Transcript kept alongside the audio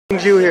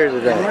Brings you here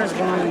today?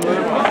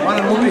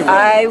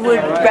 I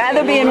would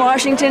rather be in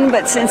Washington,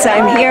 but since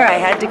I'm here, I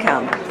had to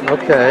come.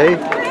 Okay.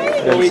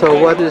 And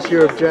so what is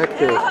your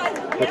objective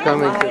for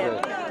coming today?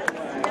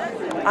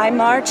 I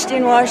marched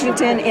in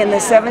Washington in the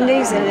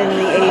 70s and in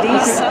the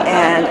 80s,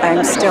 and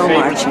I'm still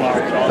marching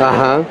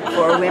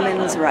for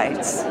women's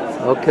rights.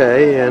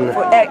 Okay, and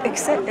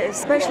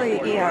especially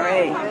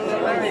ERA.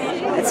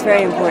 That's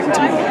very important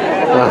to me.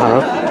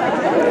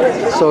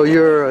 So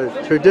you're a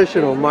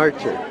traditional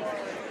marcher.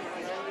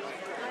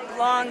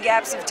 Long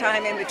gaps of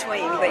time in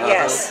between, but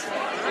yes.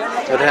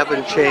 But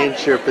haven't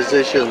changed your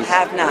positions?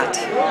 Have not.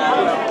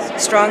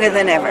 Stronger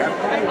than ever.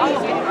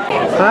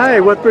 Hi,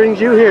 what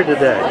brings you here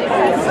today?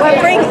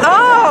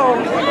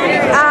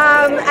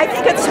 I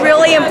think it's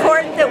really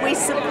important that we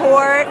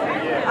support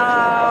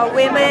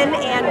women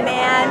and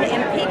men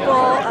and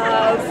people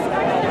of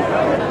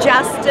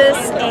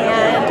justice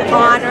and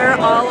honor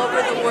all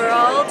over the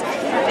world.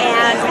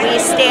 And we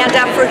stand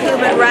up for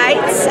human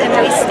rights, and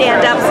we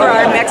stand up for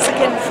our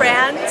Mexican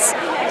friends,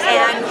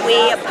 and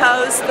we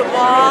oppose the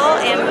wall,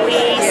 and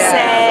we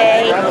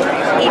say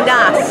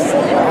enough.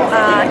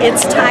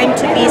 It's time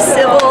to be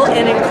civil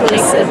and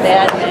inclusive.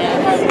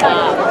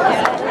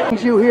 What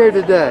brings you here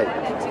today?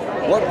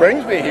 What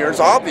brings me here is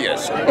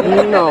obvious.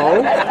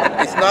 No.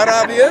 It's not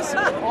obvious?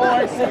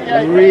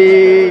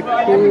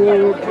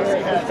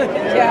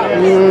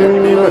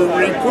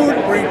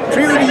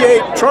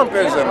 Repudiate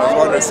Trumpism is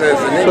what it says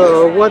in English.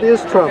 So what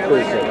is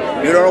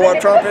Trumpism? You don't know what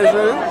Trumpism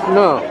is?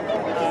 No.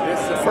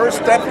 It's the first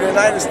step in the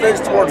United States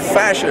toward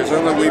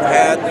fascism that we've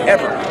had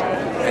ever.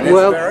 And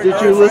Well, did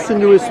you listen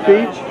to his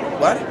speech?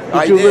 What?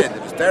 I did.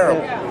 It was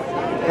terrible.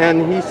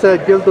 And he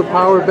said, give the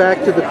power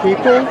back to the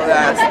people?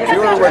 That's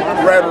pure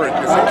rhetoric.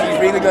 You think he's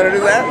really going to do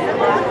that?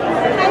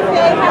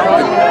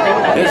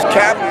 His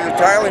cabinet is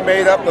entirely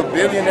made up of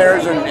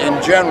billionaires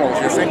and generals.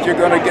 You think you're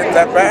going to get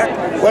that back?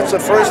 What's the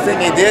first thing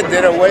he did?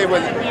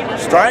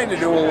 He's trying to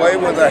do away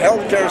with a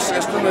healthcare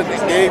system that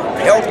gave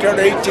healthcare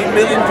to 18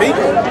 million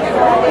people.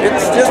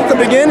 It's just the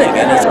beginning,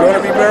 and it's going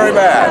to be very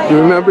bad. Do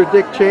you remember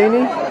Dick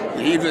Cheney?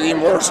 Even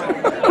worse.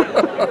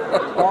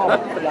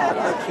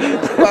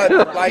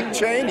 But like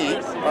Cheney,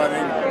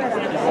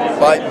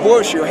 like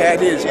Bush, you had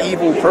his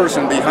evil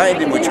person behind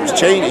him, which was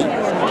Cheney.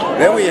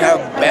 Then we have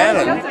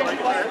Bannon,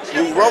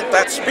 who wrote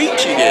that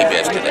speech he gave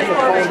yesterday.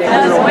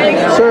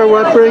 Sir,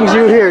 what brings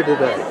you here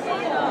today?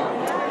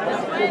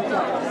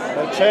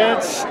 A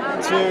chance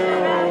to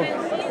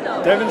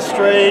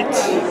demonstrate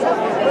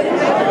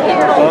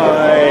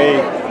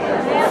my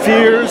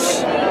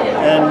fears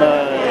and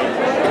my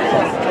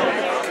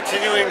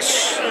continuing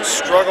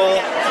struggle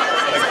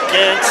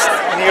against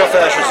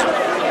neo-fascism.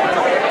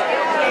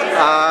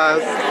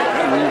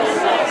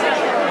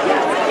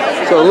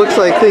 So it looks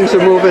like things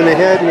are moving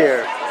ahead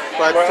here.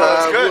 But well,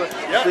 that's good.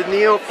 Yep. The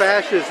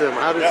neo-fascism,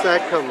 how does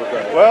that come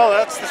about? Well,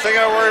 that's the thing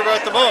I worry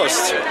about the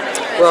most.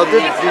 Well,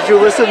 did you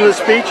listen to the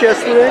speech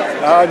yesterday?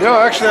 No,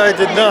 actually I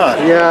did not.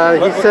 Yeah,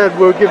 he said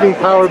we're giving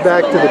power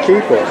back to the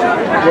people.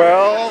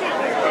 Well,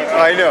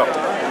 I know.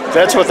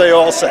 That's what they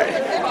all say.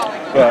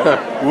 But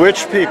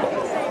which people?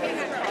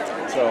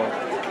 So,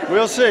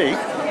 we'll see.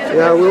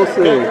 Yeah, we'll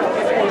see.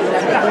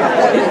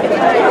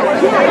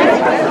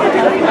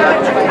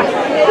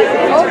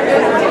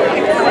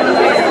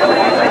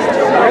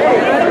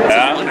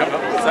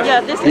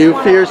 Do you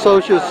fear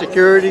Social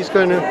Security is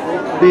going to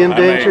be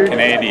endangered? I'm a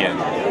Canadian,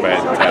 but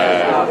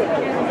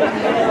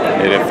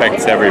it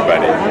affects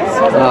everybody.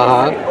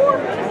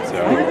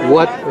 So,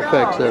 what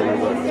affects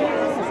everybody?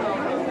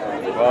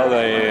 well,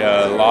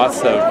 the loss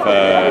of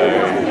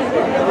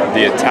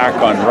the attack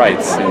on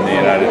rights in the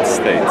United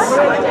States.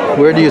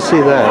 Where do you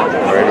see that?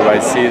 Where do I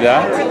see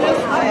that?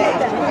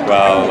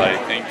 Well, I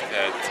think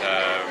that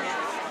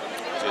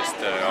just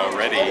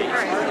already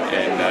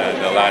in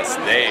the last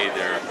day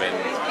there have been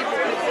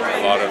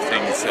a lot of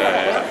things,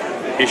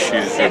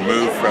 issues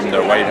removed from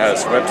the White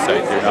House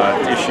website. They're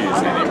not issues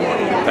anymore.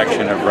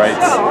 Protection of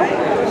rights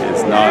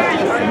is not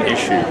an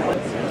issue.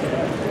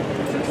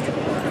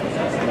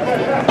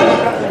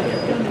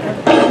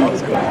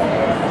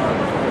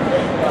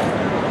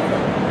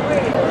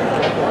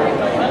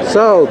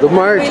 So, the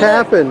march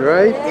happened,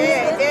 right?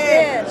 It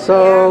did.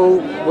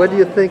 So, what do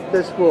you think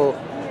this will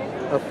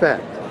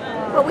affect?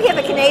 Well, we have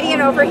a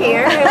Canadian over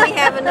here, and we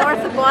have a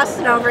north of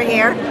Boston over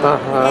here,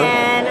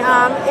 and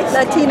it's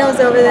Latinos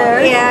over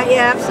there.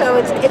 Yeah. So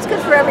it's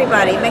good for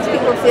everybody. It makes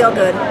people feel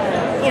good,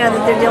 you know,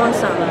 that they're doing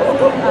something.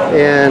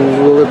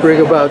 And will it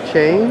bring about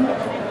change?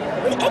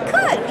 It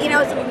could, you know,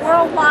 it's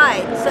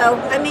worldwide. So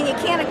I mean, you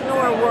can't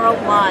ignore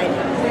worldwide.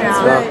 You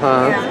know?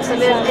 Yeah. So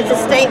it's a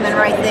statement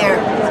right there.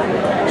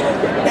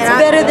 It's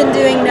better than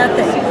doing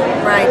nothing.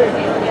 Right.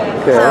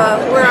 Okay.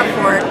 So we're up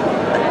for it.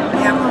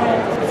 Yeah.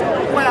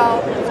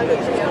 Well.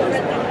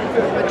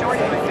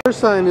 Your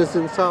sign is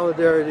in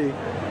solidarity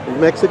with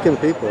Mexican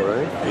people,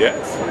 right?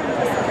 Yes.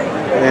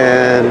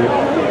 And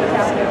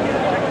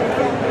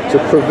to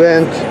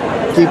prevent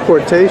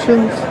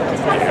deportations?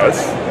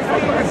 Yes.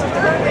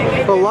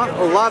 A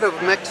lot of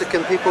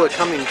Mexican people are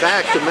coming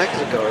back to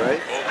Mexico,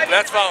 right?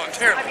 That's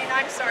volunteer.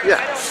 I'm sorry.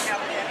 Yeah.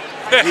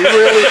 I don't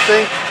have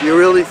any. You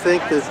really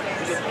think that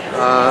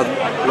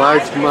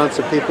large amounts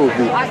of people will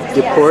be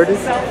deported?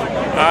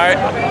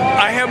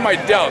 I have my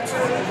doubts.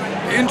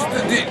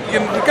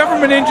 The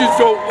government engines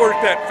don't work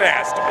that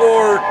fast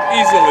or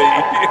easily.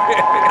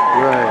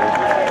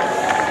 Right.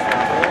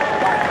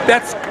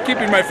 That's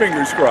keeping my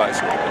fingers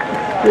crossed.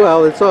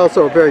 Well, it's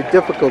also a very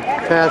difficult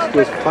task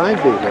to find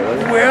people.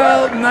 Right?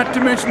 Well, not to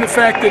mention the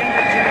fact that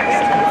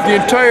the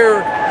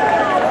entire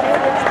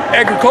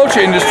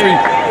agriculture industry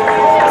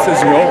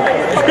says no.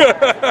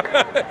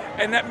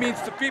 And that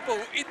means the people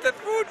who eat that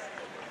food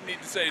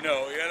need to say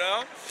no, you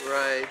know?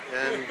 Right,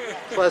 and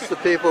plus the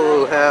people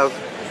who have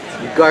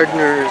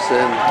gardeners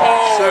and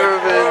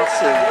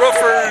servants and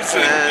roofers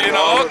and you know,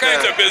 all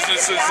kinds that. of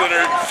businesses that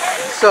are...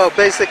 So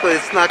basically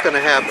it's not going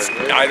to happen.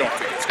 Right? I don't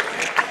think it's going to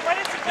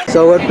happen.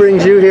 So what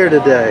brings you here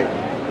today?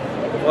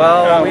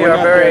 Well, we are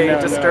very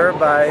disturbed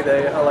by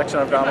the election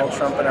of Donald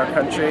Trump in our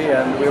country,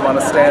 and we want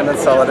to stand in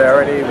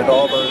solidarity with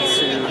all those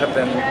who have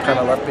been kind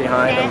of left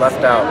behind and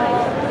left out.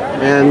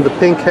 And the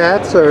pink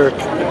hats are?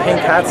 The pink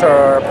hats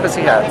are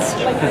pussy hats.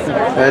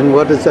 And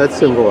what does that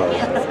symbolize?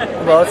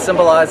 Well, it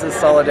symbolizes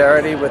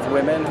solidarity with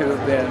women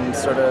who've been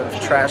sort of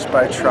trashed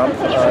by Trump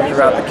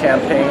throughout the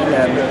campaign,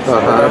 and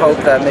I hope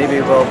that maybe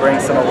will bring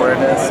some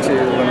awareness to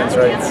women's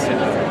rights.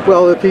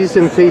 Well, if he's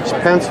impeached,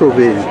 Pence will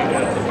be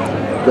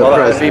the well,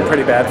 president. That would be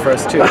pretty bad for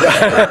us too.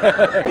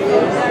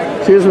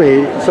 Excuse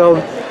me,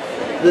 so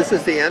this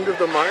is the end of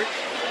the march?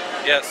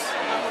 Yes,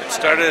 it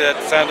started at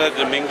Santo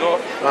Domingo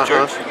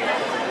Church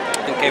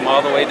and came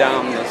all the way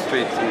down the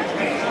streets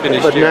and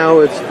finished But here.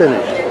 now it's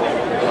finished.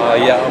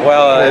 Yeah,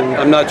 well,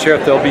 I'm not sure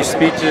if there'll be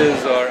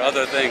speeches or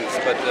other things,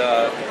 but...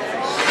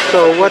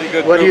 so what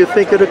do you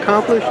think it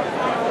accomplished?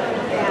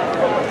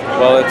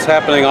 Well, it's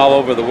happening all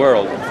over the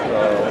world.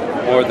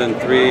 More than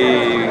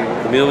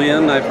 3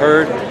 million, I've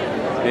heard.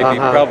 Maybe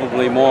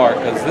probably more,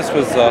 because this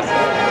was a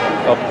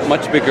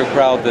much bigger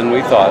crowd than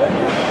we thought.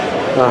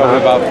 Probably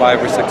about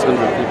 500 or 600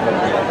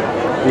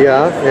 people.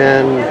 Yeah,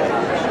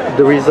 and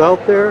the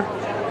result there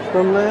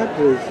from that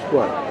is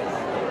what?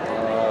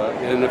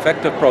 An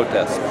effective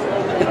protest.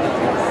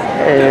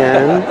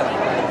 And?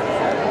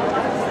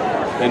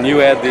 And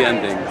you add the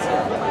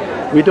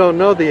endings. We don't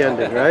know the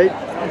ending, right?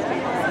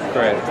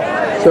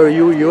 Correct. So are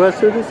you a U.S.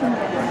 citizen?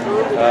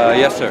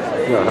 Yes, sir.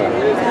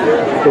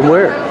 From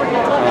where?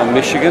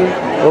 Michigan.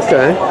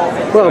 Okay.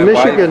 Well, My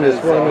Michigan wife is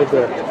one of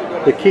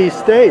the key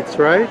states,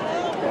 right?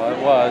 Well, it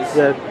was.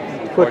 That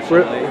put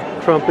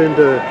Trump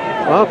into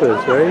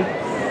office, right?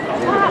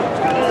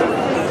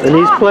 And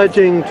he's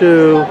pledging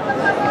to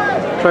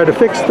try to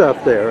fix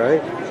stuff there,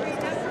 right?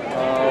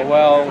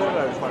 Well,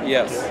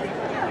 yes.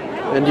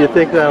 And do you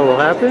think that will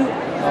happen?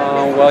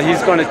 Well,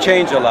 he's going to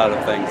change a lot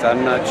of things.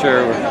 I'm not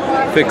sure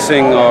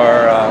fixing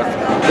or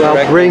well,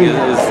 bring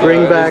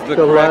back is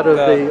the a lot of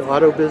correct, the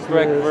auto business.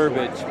 Correct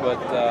verbiage, but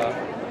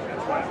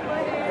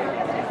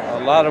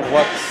a lot of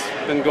what's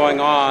been going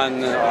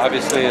on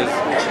obviously has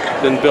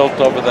been built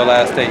over the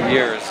last 8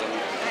 years, and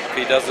if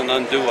he doesn't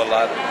undo a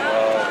lot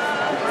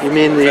of you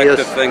mean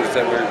effective things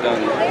that were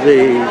done.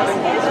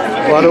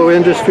 The auto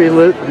industry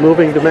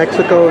moving to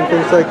Mexico and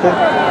things like that?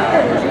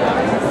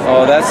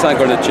 Oh, that's not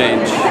going to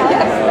change.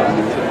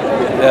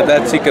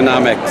 That's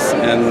economics,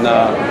 and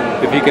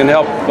if he can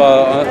help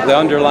the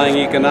underlying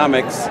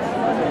economics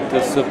to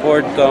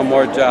support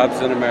more jobs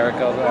in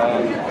America,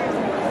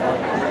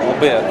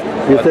 albeit.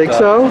 You think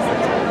so?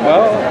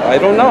 Well, I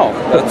don't know.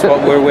 That's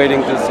what we're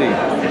waiting to see.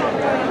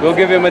 We'll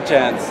give him a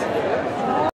chance.